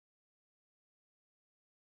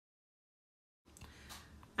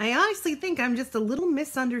I honestly think I'm just a little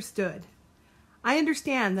misunderstood. I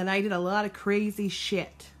understand that I did a lot of crazy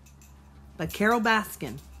shit. But Carole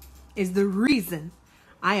Baskin is the reason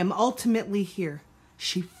I am ultimately here.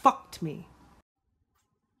 She fucked me.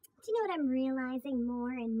 Do you know what I'm realizing more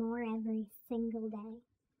and more every single day?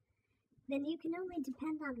 That you can only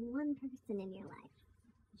depend on one person in your life.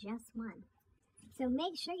 Just one. So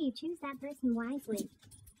make sure you choose that person wisely,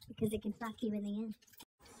 because it can fuck you in the end.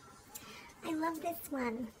 I love this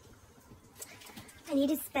one. I need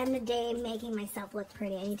to spend the day making myself look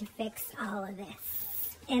pretty. I need to fix all of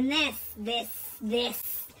this. And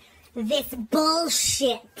this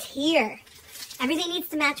bullshit here. Everything needs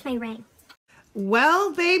to match my ring.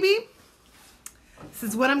 Well, baby, this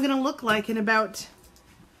is what I'm gonna look like in about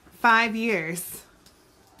 5 years.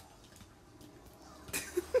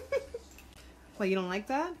 Well, you don't like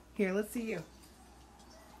that? Here, let's see you.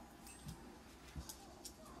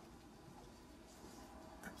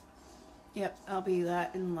 Yep, I'll be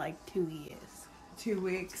that in like 2 years. 2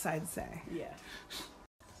 weeks, I'd say. Yeah.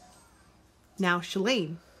 Now,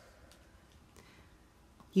 Shalane,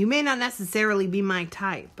 you may not necessarily be my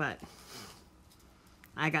type, but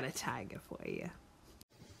I got a tiger for you.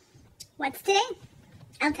 What's today?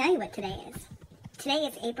 I'll tell you what today is. Today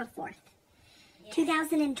is April 4th,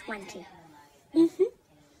 2020.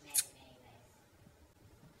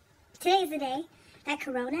 Today is the day that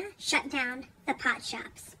Corona shut down the pot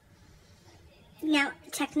shops. Now,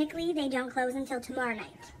 technically, they don't close until tomorrow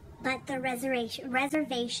night, but the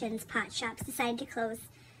reservations pot shops decided to close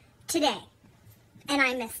today, and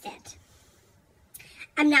I missed it.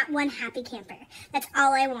 I'm not one happy camper. That's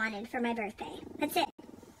all I wanted for my birthday. That's it.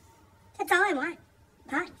 That's all I want.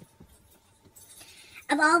 Pot.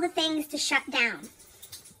 Of all the things to shut down,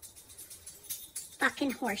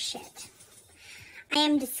 fucking horseshit. I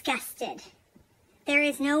am disgusted. There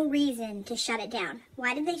is no reason to shut it down.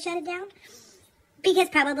 Why did they shut it down? Because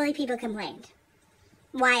probably people complained.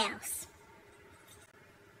 Why else?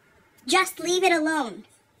 Just leave it alone.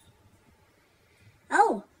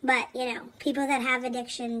 Oh, but, you know, people that have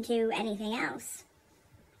addiction to anything else,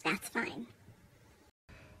 that's fine.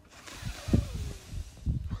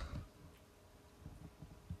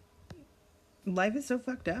 Life is so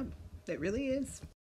fucked up. It really is.